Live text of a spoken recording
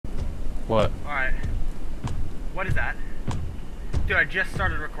What? Alright. What is that? Dude, I just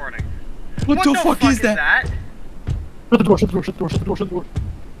started recording. What the fuck is that? Shut the door, shut the door, shut the door, shut the door, shut the door.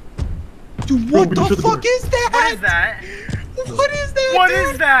 Dude, what the fuck is that? What is that? What is that? What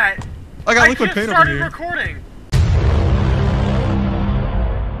is that? I got liquid paint over here. here. I just started recording.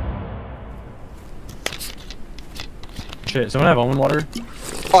 Shit, someone have almond water?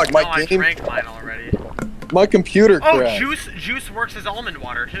 Fuck, my I game. drank mine already. My computer Oh, crashed. juice works as almond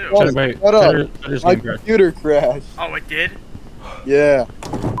water too. Oh, Wait, shut up. My game crashed. computer crashed. Oh, it did? Yeah.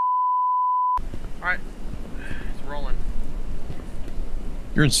 Alright. It's rolling.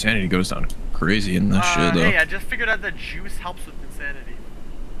 Your insanity goes down crazy in this shit, though. Hey, I just figured out that juice helps with insanity.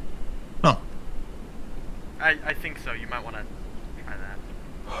 Huh. I think so. You might want to try that.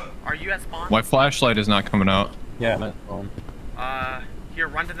 Are you at spawn? My flashlight is not coming out. Yeah, I'm at home. Here,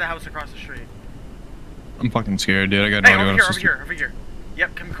 run to the house across the street. I'm fucking scared, dude. I got no Hey, idea over what here, I'm over supposed here, over here.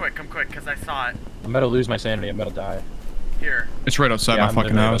 Yep, come quick, because I saw it. I'm about to lose my sanity, I'm about to die. Here. to. It's right outside Yeah, my I'm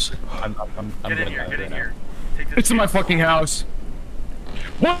fucking literally house. I'm Get in gonna here, die get in right here. now. Take this It's in my juice. fucking house.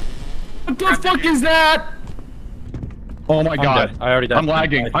 What the Grab the fuck juice. is that? Oh my I'm god. dead. I already died. I'm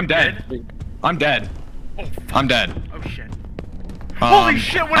lagging. I'm dead. I'm dead. Oh, fuck. I'm dead. Oh, shit. Holy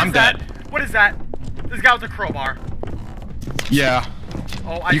shit, what is I'm that? dead. What is that? This guy with the crowbar. Yeah.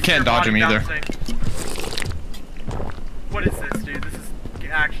 Oh, I You see can't your dodge body him either. bouncing. What is this, dude? This is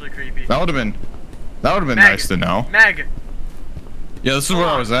actually creepy. That would have been Meg. nice to know. Meg. Yeah, this is where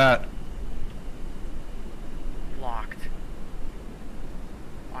I was at. Locked.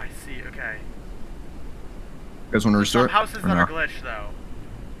 I see, okay. You guys want to Some restart? houses Or that no? are glitched, though.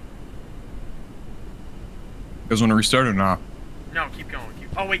 You guys want to restart or not? No, keep going.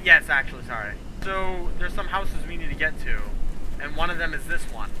 Oh, wait, yes, actually, sorry. So, there's some houses we need to get to. And one of them is this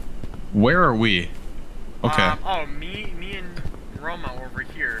one. Where are we? Okay. Oh, me and Roma over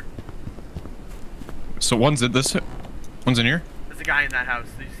here. So one's in this. One's in here. There's a guy in that house.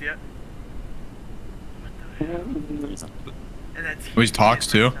 Do you see it? And that's Oh, he talks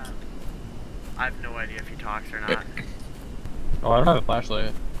too? I have no idea if he talks or not. Oh, I don't have a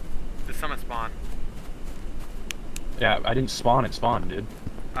flashlight. Does someone spawn? Yeah, I didn't spawn, it spawned, dude.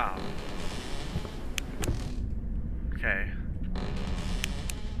 Oh. Okay.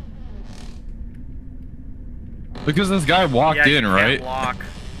 Because this guy walked Yeah, you in, can't right? Walk.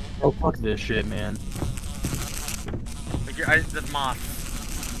 Oh, fuck this shit, man. Like, the moth.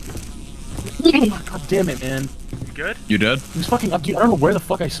 God damn it, man. You good? You did? He was fucking up, dude. I don't know where the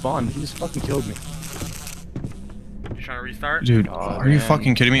fuck I spawned. He just fucking killed me. You trying to restart? Dude, Oh, are you man.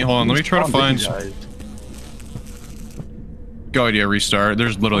 fucking kidding me? Hold on, let me try to find. Guys. Go idea, restart.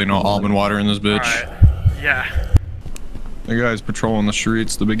 There's literally no almond water in this bitch. Alright. Yeah. The guy's patrolling the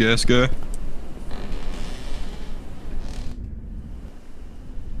streets, the big ass guy.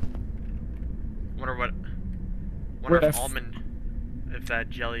 Wonder Wait, if almond, if that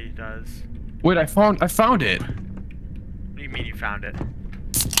jelly does. Wait, I found it. What do you mean you found it?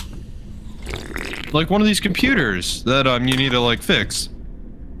 Like one of these computers that you need to like fix.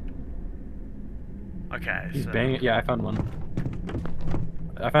 Okay, He's so... banging. Yeah, I found one.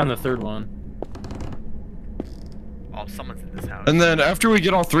 I found the third one. Oh, someone's in this house. And then after we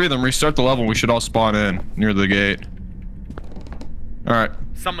get all three of them, restart the level, we should all spawn in near the gate. Alright.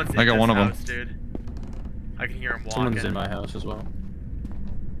 Someone's in I got this one of them. house, dude. I can hear him walking. Someone's in my house as well.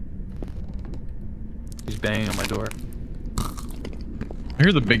 He's banging on my door. I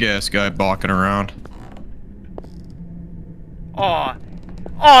hear the big ass guy balking around. Oh.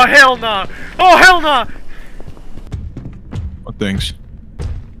 Oh, hell no! Oh, hell no! What things?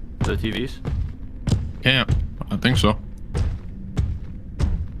 The TVs? Can't. I don't think so.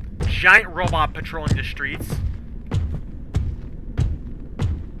 Giant robot patrolling the streets.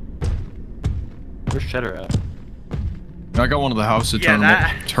 Where's Cheddar at? I got one of the houses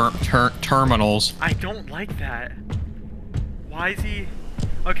Yeah, terminals. I don't like that. Why is he...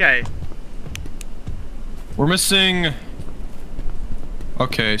 Okay. We're missing...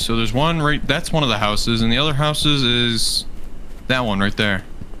 Okay, so there's one right... That's one of the houses, and the other houses is... That one right there.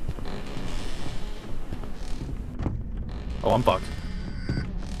 Oh, I'm fucked.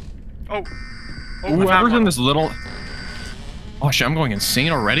 Oh. Oh, Whoever's in this little... Oh shit, I'm going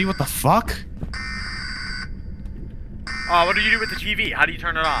insane already? What the fuck? What do you do with the TV? How do you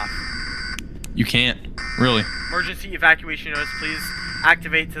turn it off? You can't. Really. Emergency evacuation notice, please.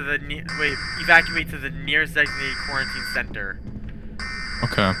 Activate to the evacuate to the nearest designated quarantine center.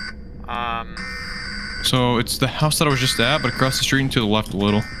 Okay. So it's the house that I was just at, but across the street and to the left a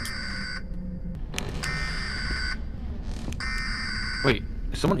little. Wait,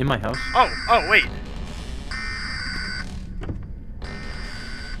 is someone in my house? Oh, wait.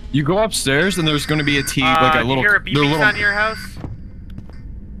 You go upstairs and there's gonna be a TV, like a you little. hear a beeping little. sound in your house?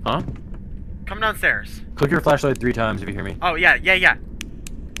 Huh? Come downstairs. Click your flashlight 3 times if you hear me. Oh, yeah.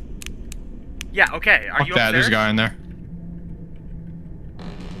 Yeah, okay. Are you Fuck that, upstairs? there's a guy in there.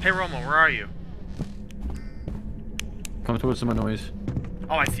 Hey, Romo, where are you? Come towards some noise.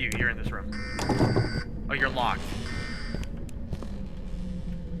 Oh, I see you. You're in this room. Oh, you're locked.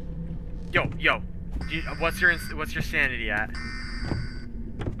 Yo. What's your sanity at?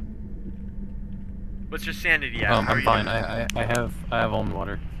 What's your sanity at? How are I'm you fine. doing? I have almond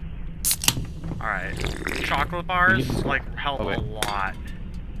water. Alright. Chocolate bars, like, help Oh, wait. a lot.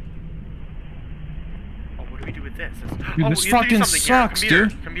 Oh, what do we do with this? Dude, oh, this we have to do fucking something sucks, here.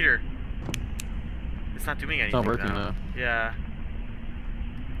 dude. Computer. It's not doing anything It's not working now. now. Yeah.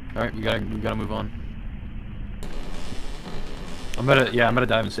 Alright, we gotta move on. I'm gonna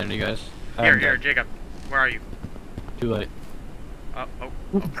dive insanity, guys. Here, Jacob. Where are you? Too late. Oh,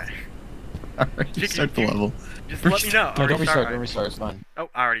 okay. Alright, Chicken, start the you- level. Just let me know. No, don't restart. Alright. Don't restart. It's fine. Oh,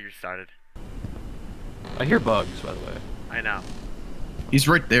 I already restarted. I hear bugs, by the way. I know. He's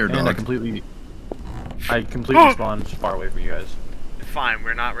right there, And dog. I completely spawned far away from you guys. It's fine.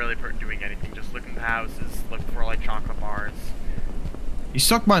 We're not really doing anything. Just looking at the houses, looking for like chocolate bars. He's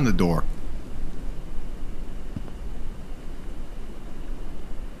stuck behind the door.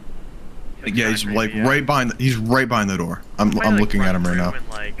 Yeah, he's like right behind. He's right behind the door. I'm looking at him right now. And,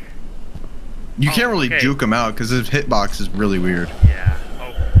 like, You can't really okay. juke him out because his hitbox is really weird. yeah. Oh.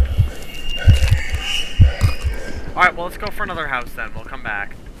 All right. Well, let's go for another house then. We'll come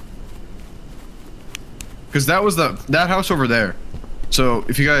back. Because that was that house over there. So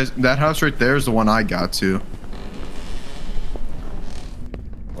if you guys, that house right there is the one I got to.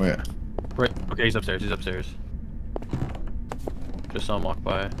 Oh yeah. Right. Okay, he's upstairs. He's upstairs. Just saw him walk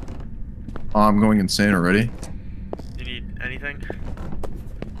by. Oh, I'm going insane already. Do you need anything?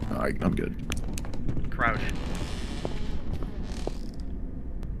 I'm good. Crouch.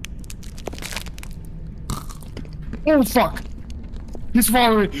 Oh fuck! He's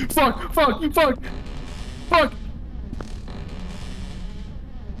following me! Fuck!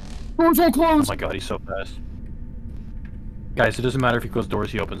 Door's all Oh closed! my god, he's so fast. Guys, it doesn't matter if he closes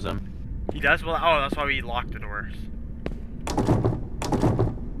doors, he opens them. He does? Well, oh, that's why we locked the doors.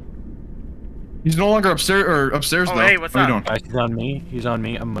 He's no longer upstairs Oh, though. hey, what's What are you up? doing? Guys, he's on me. He's on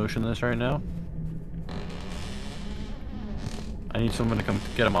me. I'm motionless right now. I need someone to come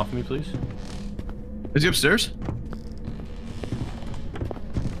get him off of me, please. Is he upstairs?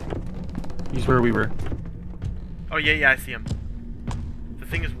 He's where we were. Oh, yeah, I see him. The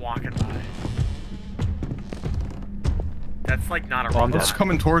thing is walking by. That's like not a Oh, I'm robot. It's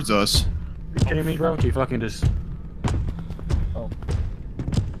coming towards us. You kidding me, bro? He fucking just... Oh.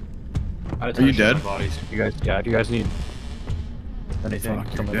 Are you dead? Bodies. You guys, yeah, do you guys need anything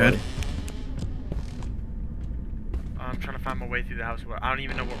Fuck, from my you're dead. body? I'm trying to find my way through the house. I don't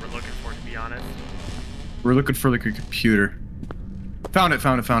even know what we're looking for, to be honest. We're looking for like a computer. Found it.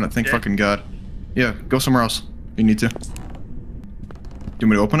 Thank Yeah? fucking God. Yeah, go somewhere else. You need to. Do you want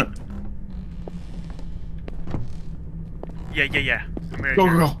me to open it? Yeah. I'm right Go,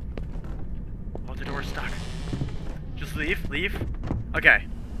 here. go. Oh, the door's stuck. Just leave. Okay.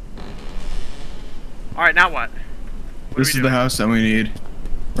 Alright, now what? What This are we is the doing? house that we need.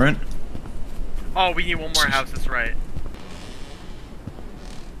 Right? Oh, we need one more house, that's right.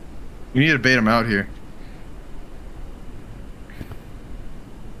 We need to bait him out here.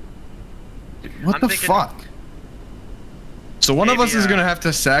 What I'm the thinking- fuck? So one of us Maybe, is gonna have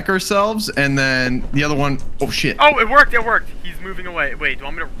to sack ourselves, and then the other one. Oh shit. Oh, it worked. He's moving away. Wait, do you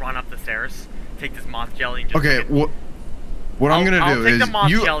want me to run up the stairs? Take this moth jelly and just... Okay. What I'm gonna I'll do take is the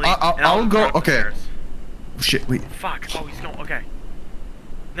moth you. jelly and I'll run go. up the Okay. stairs. Oh, shit. Wait. Fuck. Oh, he's going... Okay.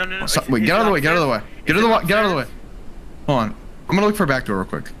 No. Wait. Get out of the way. Get out of the way. Get out of the way. upstairs? Hold on. I'm gonna look for a back door real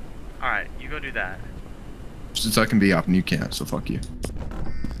quick. Alright, you go do that. Since I can be up and you can't, so fuck you.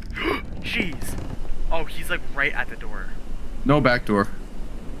 Jeez. Oh, he's like right at the door. No back door.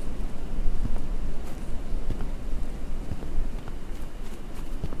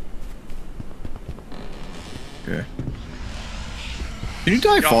 Okay. Can you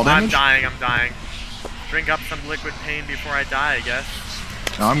die Yo, fall I'm damage? dying. Drink up some liquid pain before I die, I guess.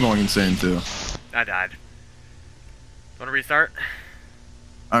 No, I'm going insane too. I died. Wanna restart?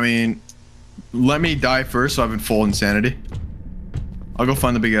 I mean, let me die first so I'm in full insanity. I'll go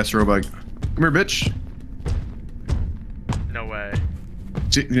find the big ass robot. Come here, bitch. No way.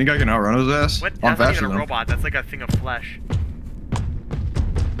 See, you think I can outrun his ass? What? I'm That's not faster even a than him. robot. That's like a thing of flesh.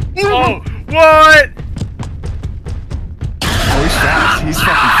 Oh! What? Oh, he's fast. He's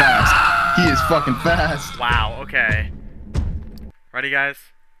fucking fast. He is fucking fast. Wow, okay. Ready, guys?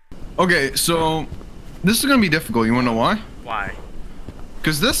 Okay, so this is gonna be difficult. You wanna know why? Why?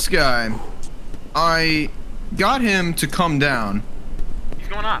 Because this guy, I got him to come down. He's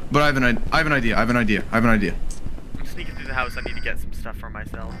going up. But I have an idea. I'm sneaking through the house. I need to get some stuff for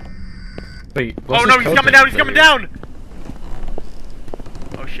myself. Wait. Oh no, he's coming down. He's coming down.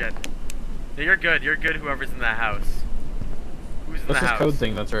 Oh shit. Yeah, you're good. You're good. Whoever's in that house. Who's in the What's this house? code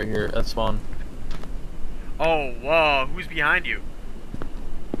thing that's right here at spawn? Oh, whoa. Who's behind you?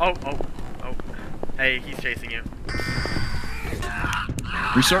 Oh. Hey, he's chasing you.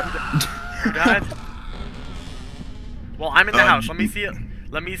 Restart. God. Well, I'm in the house. Let me see it.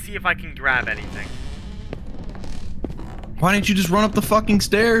 Let me see if I can grab anything. Why didn't you just run up the fucking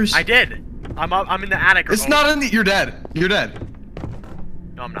stairs? I did. I'm up. I'm in the attic. It's not in the. You're dead. You're dead.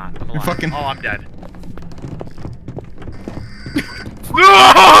 No, I'm not. I'm alive. You're fucking. Oh, I'm dead.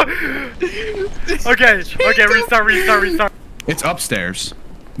 Okay. Restart. It's upstairs,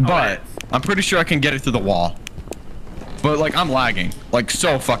 Oh, but it is. I'm pretty sure I can get it through the wall. But like I'm lagging, like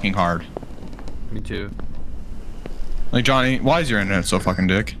so fucking hard. Me too. Like Johnny, why is your internet so fucking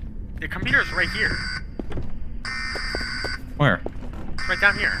dick? The computer's right here. Where? It's right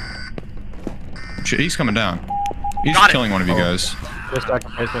down here. Shit, he's coming down. He's Got just it. killing one of you guys. Just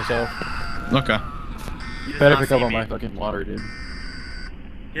sacrifice myself. Okay. He does Better not pick see up on me. my fucking water, dude.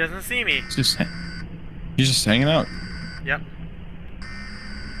 He doesn't see me. He's just hanging out. Yep.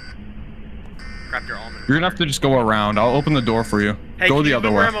 Grab your almond. You're gonna have to just go around. I'll open the door for you. Hey, Go can the you other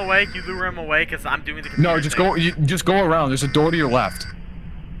lure way. him away? Can you lure him away? Because I'm doing the computer No, just thing. go. You just go around. There's a door to your left,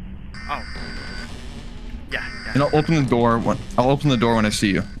 Oh. Yeah. and I'll open the door when I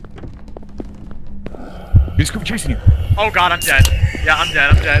see you. He's chasing you. Oh god, I'm dead. Yeah, I'm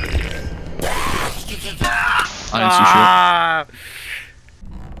dead. I didn't see shit. Ah.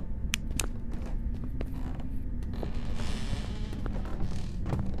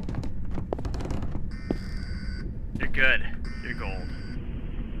 You're good. You're gold.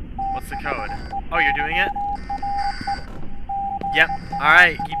 What's the code? Oh, you're doing it? Yep.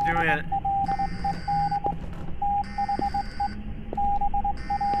 Alright, keep doing it.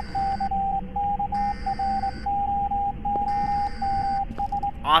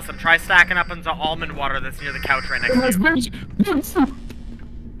 Awesome. Try stacking up into almond water that's near the couch right next to you.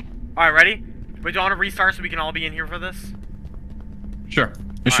 Alright, ready? Wait, do you want to restart so we can all be in here for this? Sure.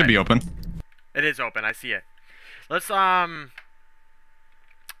 It should be open. It is open. I see it. Let's, Alright.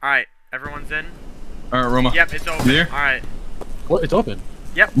 Everyone's in? All right, Roma. Yep, it's open. There? Alright. What? It's open.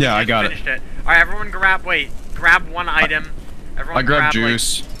 Yep. Yeah, I just got it. finished it. Alright, everyone grab one item. Everyone I grabbed grab,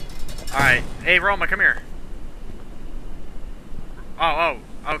 juice. Alright. Hey, Roma, come here. Oh.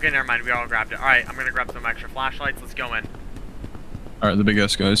 Okay, never mind. We all grabbed it. Alright, I'm gonna grab some extra flashlights. Let's go in. All right, the big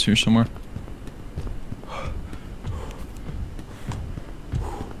ass guy's here somewhere.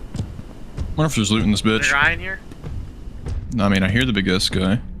 Wonder if there's loot in this Is there bitch. a guy in here? I mean, I hear the big ass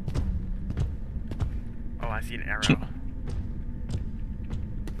guy. Oh, I see an arrow. There's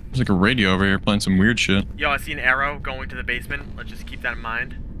like a radio over here playing some weird shit. Yo, I see an arrow going to the basement. Let's just keep that in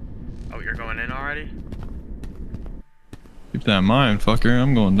mind. Oh, you're going in already? Keep that in mind, fucker.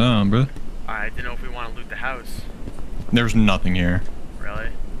 I'm going down, bro. Alright, I didn't know if we want to loot the house. There's nothing here. Really?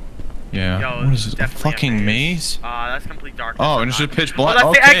 Yeah. Yo, What is this? A definitely fucking maze? That's complete darkness. Oh, I'm and it's not- just pitch Oh, black. that's the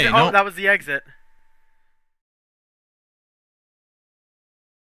Okay, exit. no. Oh, that was the exit.